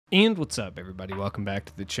And what's up, everybody? Welcome back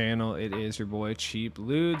to the channel. It is your boy Cheap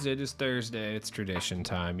Ludes. It is Thursday. It's tradition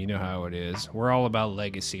time. You know how it is. We're all about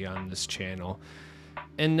legacy on this channel.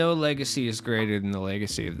 And no legacy is greater than the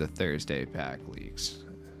legacy of the Thursday pack leaks.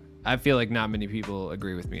 I feel like not many people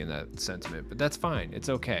agree with me in that sentiment, but that's fine. It's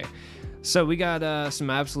okay. So we got some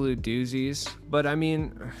absolute doozies, but I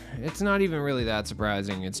mean, it's not even really that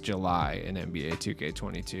surprising. It's July in NBA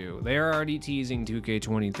 2K22. They are already teasing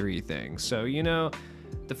 2K23 things. So, you know,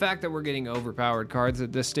 the fact that we're getting overpowered cards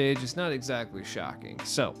at this stage is not exactly shocking.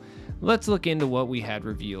 So let's look into what we had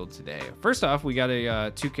revealed today. First off, we got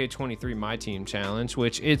a 2K23 My Team challenge,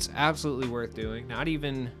 which it's absolutely worth doing. Not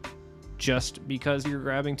even just because you're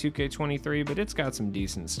grabbing 2K23, but it's got some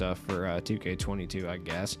decent stuff for 2K22, I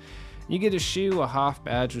guess. You get a shoe, a Hoff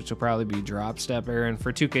badge, which will probably be Drop Stepper, and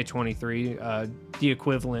for 2K23, the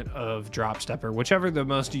equivalent of Drop Stepper, whichever the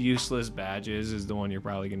most useless badge is the one you're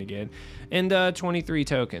probably going to get, and 23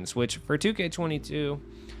 tokens, which for 2K22,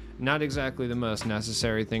 not exactly the most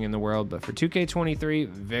necessary thing in the world, but for 2K23,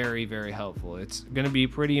 very, very helpful. It's going to be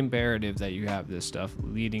pretty imperative that you have this stuff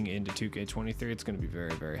leading into 2K23. It's going to be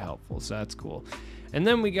very, very helpful, so that's cool. And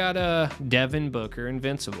then we got Devin Booker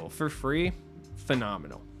Invincible for free.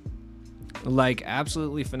 Phenomenal. Like,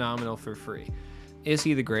 absolutely phenomenal for free. Is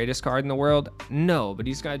he the greatest card in the world? No, but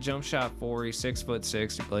he's got jump shot 4. He's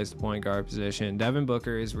 6'6". He plays the point guard position. Devin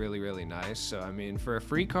Booker is really, really nice. So, I mean, for a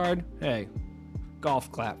free card, hey,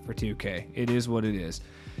 golf clap for 2K. It is what it is.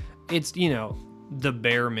 It's, you know, the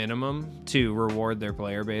bare minimum to reward their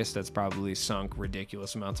player base that's probably sunk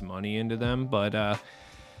ridiculous amounts of money into them. But,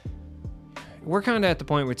 we're kind of at the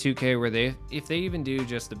point with 2K where if they even do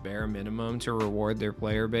just the bare minimum to reward their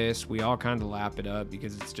player base, we all kind of lap it up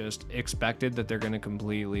because it's just expected that they're going to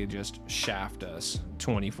completely just shaft us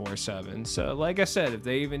 24/7. So like I said, if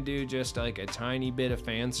they even do just like a tiny bit of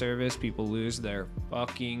fan service, people lose their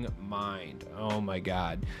fucking mind. Oh my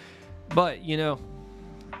God. But, you know,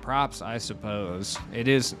 props, I suppose. It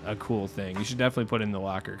is a cool thing. You should definitely put in the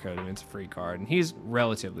locker code. I mean, it's a free card, and he's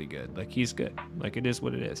relatively good. Like, he's good. Like, it is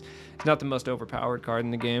what it is. He's not the most overpowered card in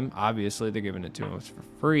the game. Obviously, they're giving it to him for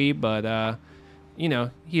free, but, you know,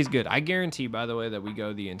 he's good. I guarantee, by the way, that we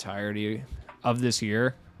go the entirety of this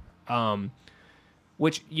year,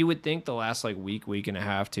 which you would think the last, like, week and a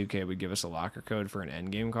half, 2K would give us a locker code for an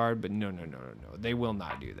endgame card, but no. They will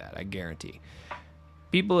not do that, I guarantee.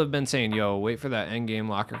 People have been saying, yo, wait for that endgame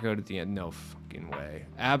locker code at the end. No fucking way.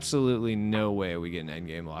 Absolutely no way we get an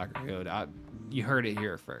endgame locker code. You heard it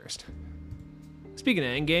here first. Speaking of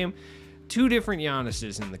endgame, 2 different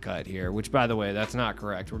Giannis's in the cut here, which, by the way, that's not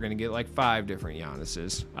correct. We're going to get like 5 different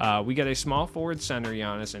Giannis's. We got a small forward center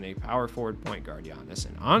Giannis and a power forward point guard Giannis.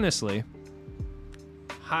 And honestly,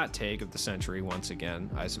 hot take of the century once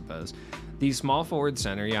again, I suppose. The small forward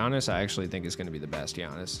center Giannis, I actually think is going to be the best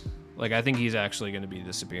Giannis. Like, I think he's actually going to be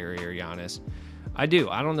the superior Giannis. I do.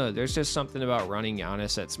 I don't know. There's just something about running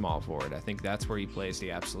Giannis at small forward. I think that's where he plays the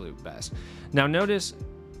absolute best. Now, notice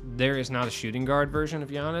there is not a shooting guard version of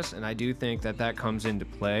Giannis, and I do think that that comes into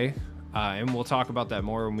play. And we'll talk about that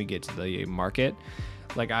more when we get to the market.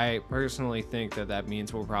 Like, I personally think that that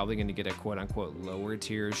means we're probably going to get a quote-unquote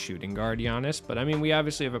lower-tier shooting guard Giannis. But, I mean, we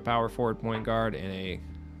obviously have a power forward point guard and a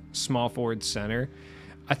small forward center.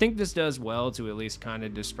 I think this does well to at least kind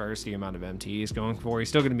of disperse the amount of MTs going for. He's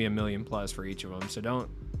still going to be $1 million plus for each of them. So don't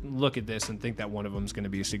look at this and think that one of them is going to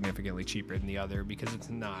be significantly cheaper than the other, because it's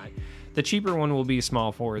not. The cheaper one will be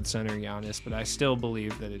small forward center Giannis, but I still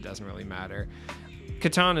believe that it doesn't really matter.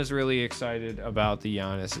 Katana's really excited about the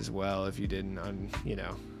Giannis as well. If you didn't, you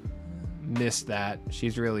know, miss that,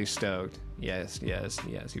 she's really stoked. Yes,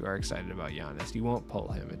 you are excited about Giannis. You won't pull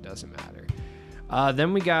him. It doesn't matter.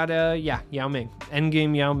 Then we got, Yao Ming.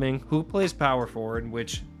 Endgame Yao Ming, who plays power forward,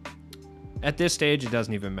 which at this stage, it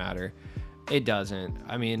doesn't even matter. It doesn't.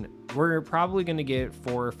 I mean, we're probably going to get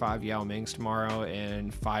 4 or 5 Yao Mings tomorrow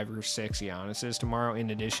and 5 or 6 Giannis's tomorrow, in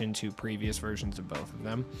addition to previous versions of both of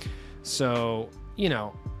them. So, you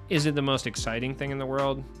know, is it the most exciting thing in the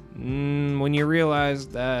world? When you realize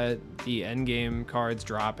that the endgame cards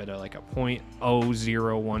drop at like a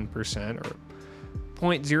 0.001% or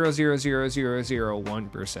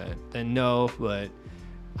 0.000001%, then no. But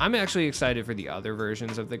I'm actually excited for the other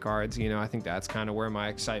versions of the cards. You know, I think that's kind of where my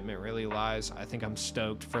excitement really lies. I think I'm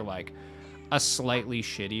stoked for like a slightly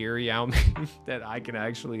shittier Yao Ming that I can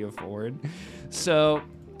actually afford. So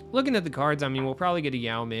looking at the cards, I mean, we'll probably get a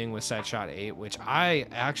Yao Ming with Set Shot 8, which I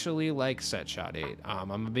actually like Set Shot 8. I'm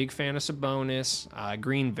a big fan of Sabonis.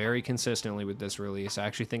 Green very consistently with this release. I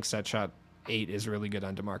actually think Set Shot 8 is really good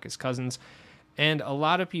on DeMarcus Cousins. And a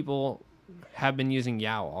lot of people have been using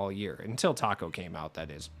Yao all year, until Taco came out, that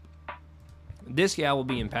is. This Yao will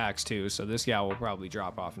be in packs too, so this Yao will probably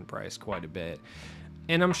drop off in price quite a bit.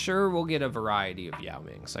 And I'm sure we'll get a variety of Yao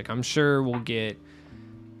Mings. Like, I'm sure we'll get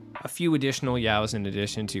a few additional Yaos in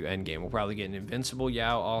addition to Endgame. We'll probably get an Invincible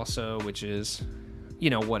Yao also, which is, you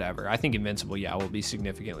know, whatever. I think Invincible Yao will be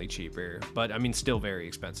significantly cheaper, but I mean, still very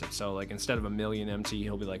expensive. So, like, instead of $1 million MT,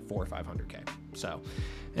 he'll be like 400 or 500K. So,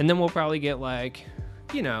 and then we'll probably get, like,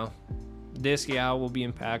 you know, this Yao will be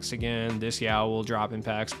in packs again. This Yao will drop in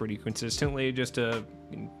packs pretty consistently, just to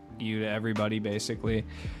you to everybody, basically.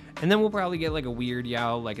 And then we'll probably get like a weird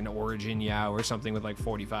Yao, like an Origin Yao or something with like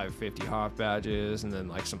 45 or 50 Hoff badges, and then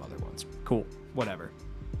like some other ones. Cool, whatever.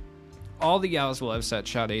 All the Yaos will have set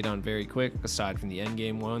shot 8 on very quick, aside from the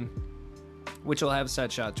endgame one, which will have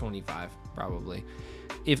set shot 25, probably.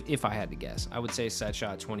 If I had to guess, I would say set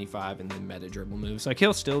shot 25 and then meta dribble moves. Like,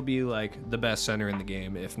 he'll still be like the best center in the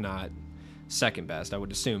game, if not second best. I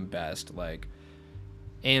would assume best, like.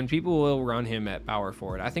 And people will run him at power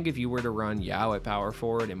forward. I think if you were to run Yao at power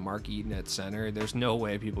forward and Mark Eaton at center, there's no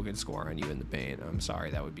way people could score on you in the paint. I'm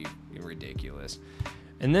sorry, that would be ridiculous.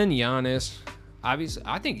 And then Giannis. Obviously,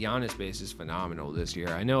 I think Giannis base is phenomenal this year.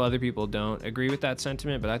 I know other people don't agree with that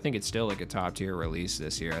sentiment, but I think it's still like a top tier release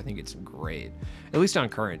this year. I think it's great. At least on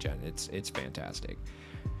current gen, it's fantastic.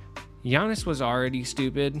 Giannis was already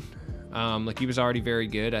stupid. Like, he was already very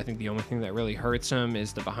good. I think the only thing that really hurts him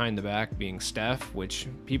is the behind the back being Steph, which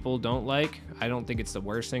people don't like. I don't think it's the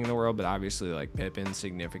worst thing in the world, but obviously, like, Pippen's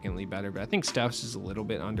significantly better. But I think Steph's is a little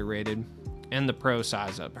bit underrated, and the pro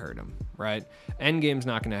size up hurt him, right? Endgame's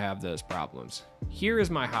not going to have those problems. Here is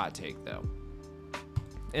my hot take, though.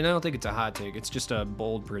 And I don't think it's a hot take. It's just a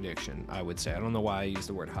bold prediction, I would say. I don't know why I use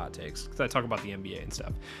the word hot takes, because I talk about the NBA and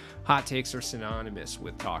stuff. Hot takes are synonymous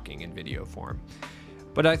with talking in video form.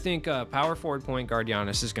 But I think power forward point guard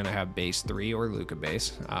Giannis is going to have base 3 or Luka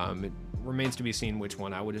base. It remains to be seen which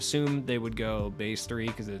one. I would assume they would go base 3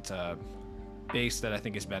 because it's a base that I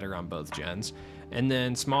think is better on both gens. And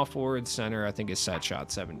then small forward center, I think, is set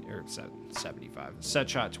shot 75. Set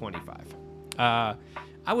shot 25.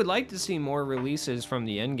 I would like to see more releases from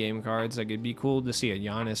the endgame cards. Like, it'd be cool to see a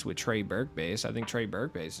Giannis with Trey Burke base. I think Trey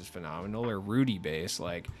Burke base is phenomenal. Or Rudy base.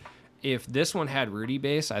 Like, if this one had Rudy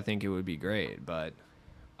base, I think it would be great. But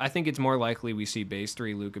I think it's more likely we see base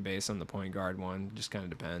 3 Luka base on the point guard one. Just kind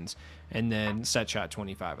of depends. And then set shot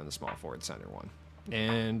 25 on the small forward center one.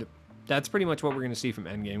 And that's pretty much what we're going to see from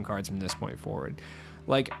endgame cards from this point forward.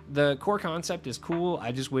 Like, the core concept is cool.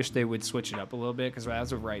 I just wish they would switch it up a little bit, because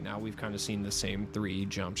as of right now, we've kind of seen the same 3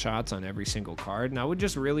 jump shots on every single card. And I would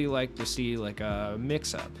just really like to see, like, a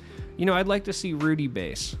mix-up. You know, I'd like to see Rudy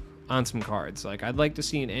base on some cards. Like, I'd like to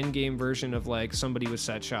see an endgame version of, like, somebody with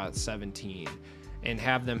set shot 17 and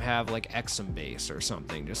have them have, like, Exum base or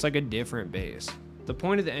something. Just, like, a different base. The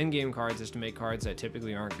point of the endgame cards is to make cards that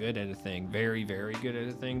typically aren't good at a thing, very, very good at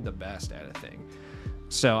a thing, the best at a thing.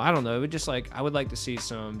 So, I don't know. It would just, like, I would like to see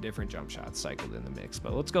some different jump shots cycled in the mix.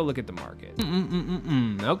 But let's go look at the market.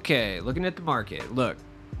 Okay, looking at the market. Look,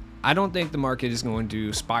 I don't think the market is going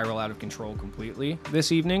to spiral out of control completely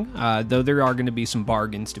this evening, though there are going to be some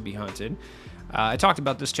bargains to be hunted. I talked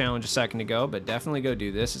about this challenge a second ago, but definitely go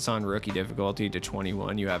do this. It's on rookie difficulty to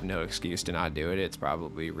 21. You have no excuse to not do it. It's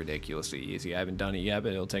probably ridiculously easy. I haven't done it yet,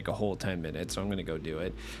 but it'll take a whole 10 minutes, so I'm going to go do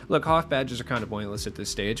it. Look, Hoff badges are kind of pointless at this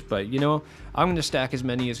stage, but, you know, I'm going to stack as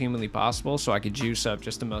many as humanly possible so I could juice up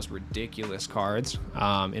just the most ridiculous cards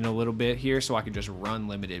in a little bit here, so I could just run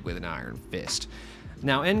limited with an Iron Fist.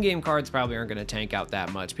 Now, endgame cards probably aren't going to tank out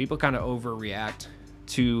that much. People kind of overreact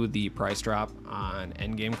to the price drop on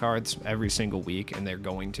endgame cards every single week, and they're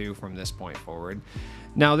going to from this point forward.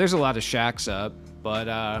 Now, there's a lot of Shaqs up, but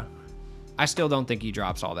I still don't think he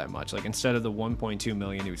drops all that much. Like, instead of the 1.2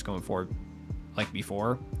 million he was going for like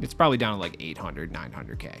before, it's probably down to like 800,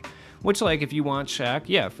 900K. Which, like, if you want Shaq,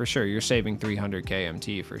 yeah, for sure, you're saving 300K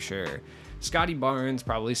MT for sure. Scotty Barnes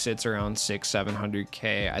probably sits around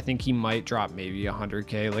 600-700K. I think he might drop maybe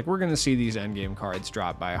 100K. Like, we're going to see these endgame cards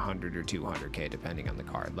drop by 100 or 200K depending on the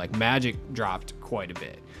card. Like, Magic dropped quite a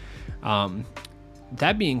bit.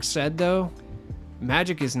 That being said, though,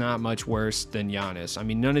 Magic is not much worse than Giannis. I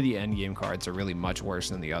mean, none of the endgame cards are really much worse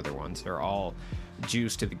than the other ones. They're all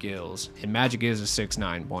juice to the gills, and Magic is a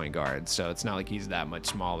 6'9" point guard, so it's not like he's that much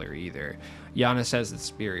smaller either. Giannis has the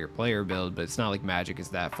superior player build, but it's not like Magic is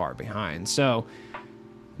that far behind. So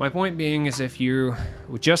my point being is, if you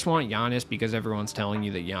just want Giannis because everyone's telling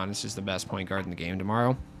you that Giannis is the best point guard in the game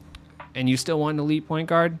tomorrow, and you still want an elite point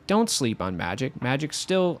guard, don't sleep on Magic. Magic's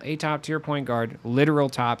still a top tier point guard, literal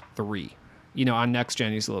top 3. You know, on next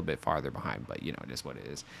gen he's a little bit farther behind, but you know, it is what it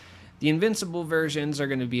is. The Invincible versions are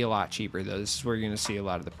going to be a lot cheaper, though. This is where you're going to see a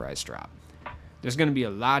lot of the price drop. There's going to be a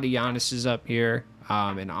lot of Giannis's up here.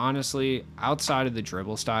 And honestly, outside of the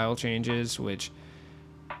dribble style changes, which,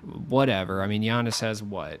 whatever. I mean, Giannis has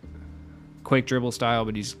what? Quick dribble style,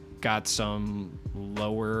 but he's got some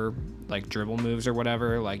lower, like, dribble moves or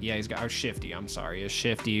whatever. Like, yeah, he's got, or shifty, I'm sorry. Is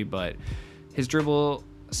shifty, but his dribble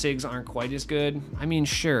SIGs aren't quite as good. I mean,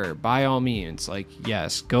 sure, by all means, like,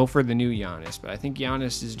 yes, go for the new Giannis, but I think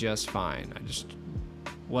Giannis is just fine. I just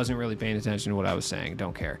wasn't really paying attention to what I was saying.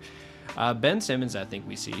 Don't care. Ben Simmons, I think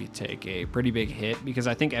we see take a pretty big hit because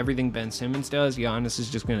I think everything Ben Simmons does, Giannis is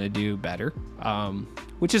just going to do better,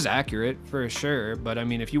 which is accurate for sure. But I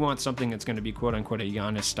mean, if you want something that's going to be quote unquote a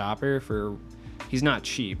Giannis stopper for, he's not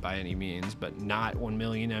cheap by any means, but not 1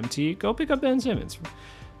 million MT, go pick up Ben Simmons.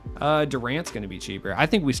 Durant's going to be cheaper. I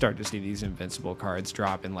think we start to see these invincible cards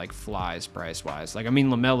drop in like flies price wise. Like, I mean,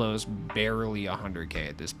 LaMelo's barely 100K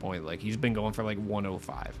at this point. Like, he's been going for like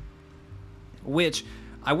 105, which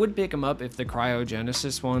I would pick him up if the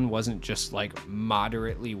cryogenesis one wasn't just like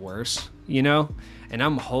moderately worse, you know? And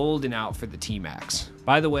I'm holding out for the T-Max.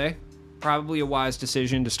 By the way, probably a wise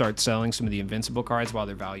decision to start selling some of the invincible cards while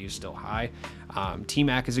their value is still high.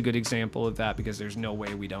 T-Mac is a good example of that because there's no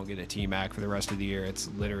way we don't get a T-Mac for the rest of the year. It's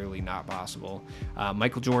literally not possible.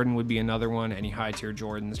 Michael Jordan would be another one. Any high-tier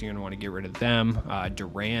Jordans, you're going to want to get rid of them.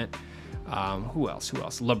 Durant. Who else?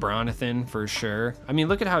 LeBronathan for sure. I mean,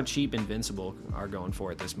 look at how cheap Invincible are going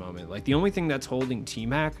for at this moment. Like, the only thing that's holding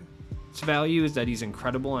T-Mac's value is that he's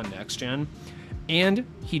incredible on next gen, and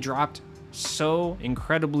he dropped so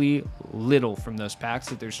incredibly little from those packs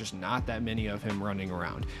that there's just not that many of him running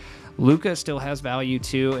around. Luka still has value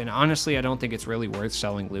too, and honestly, I don't think it's really worth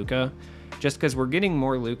selling Luka, just because we're getting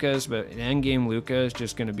more Lukas, but an endgame Luka is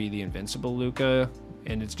just going to be the Invincible Luka.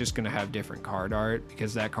 And it's just going to have different card art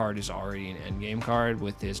because that card is already an endgame card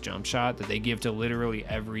with his jump shot that they give to literally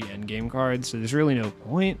every endgame card. So there's really no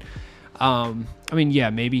point. I mean, yeah,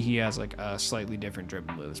 maybe he has like a slightly different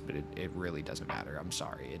dribble moves, but it really doesn't matter. I'm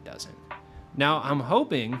sorry, it doesn't. Now, I'm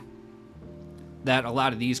hoping that a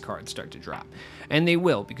lot of these cards start to drop. And they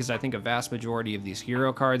will, because I think a vast majority of these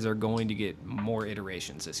hero cards are going to get more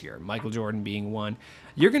iterations this year. Michael Jordan being one.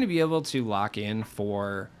 You're going to be able to lock in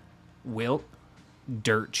for Wilt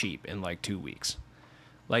dirt cheap in like 2 weeks.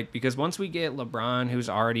 Like, because once we get LeBron, who's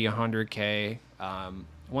already 100K,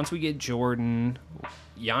 once we get Jordan,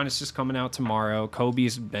 Giannis is coming out tomorrow,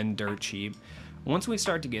 Kobe's been dirt cheap. Once we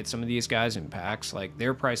start to get some of these guys in packs, like,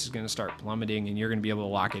 their price is going to start plummeting, and you're going to be able to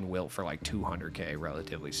lock in Wilt for like 200K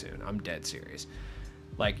relatively soon. I'm dead serious.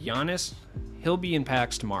 Like, Giannis, he'll be in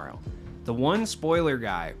packs tomorrow. The one spoiler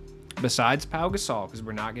guy, besides Pau Gasol, because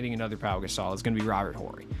we're not getting another Pau Gasol, is going to be Robert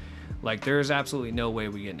Horry. Like, there is absolutely no way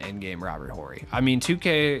we get an endgame Robert Horry. I mean,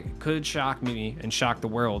 2K could shock me and shock the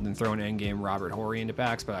world and throw an endgame Robert Horry into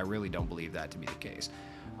packs, but I really don't believe that to be the case.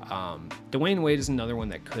 Dwayne Wade is another one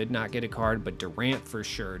that could not get a card, but Durant for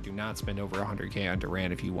sure. Do not spend over 100K on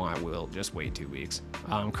Durant if you want. Will just wait 2 weeks.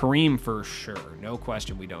 Kareem for sure. No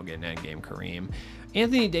question we don't get an endgame Kareem.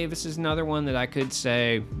 Anthony Davis is another one that I could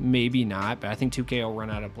say maybe not, but I think 2K will run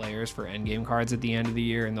out of players for endgame cards at the end of the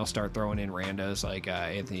year, and they'll start throwing in randos like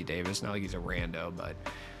Anthony Davis. Not like he's a rando, but,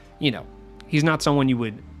 you know, he's not someone you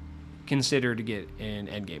would consider to get an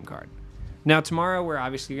endgame card. Now, tomorrow, we're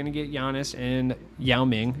obviously going to get Giannis and Yao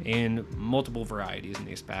Ming in multiple varieties in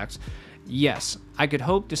these packs. Yes, I could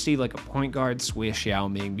hope to see like a point guard swish Yao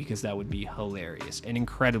Ming because that would be hilarious and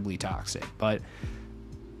incredibly toxic, but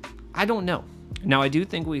I don't know. Now, I do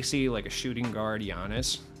think we see like a shooting guard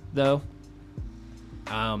Giannis, though.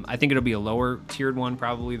 I think it'll be a lower tiered one,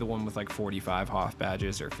 probably the one with like 45 Hoff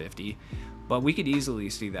badges or 50. But we could easily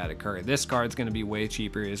see that occur. This card's going to be way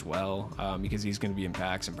cheaper as well because he's going to be in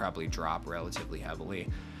packs and probably drop relatively heavily.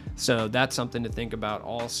 So that's something to think about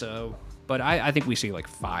also. But I think we see like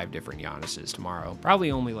 5 different Giannis's tomorrow.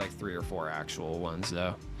 Probably only like 3 or 4 actual ones,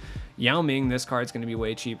 though. Yao Ming, this card's going to be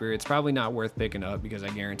way cheaper. It's probably not worth picking up because I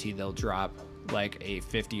guarantee they'll drop like a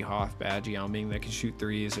 50 Hoff badge Yao Ming that can shoot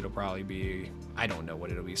threes. It'll probably be, I don't know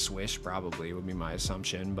what it'll be, swish probably would be my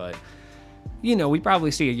assumption, but you know, we probably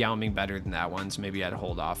see a Yao Ming better than that one, so maybe I'd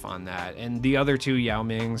hold off on that. And the other 2 Yao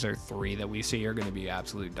Mings, or 3 that we see, are going to be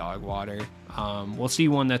absolute dog water. We'll see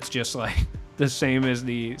one that's just like the same as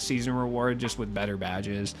the season reward, just with better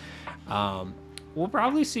badges. We'll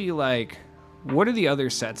probably see like, what are the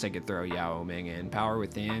other sets I could throw Yao Ming in? Power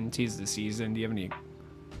Within, Tease the Season. Do you have any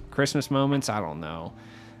Christmas moments? I don't know.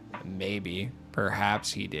 Maybe.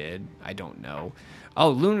 Perhaps he did. I don't know.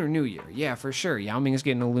 Oh, Lunar New Year. Yeah, for sure. Yao Ming is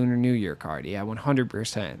getting a Lunar New Year card. Yeah,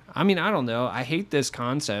 100%. I mean, I don't know. I hate this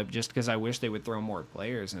concept just because I wish they would throw more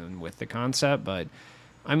players in with the concept. But,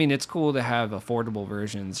 I mean, it's cool to have affordable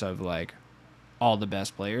versions of, like, all the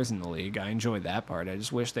best players in the league. I enjoy that part. I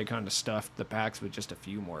just wish they kind of stuffed the packs with just a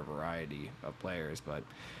few more variety of players. But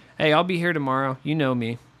hey, I'll be here tomorrow. You know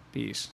me. Peace.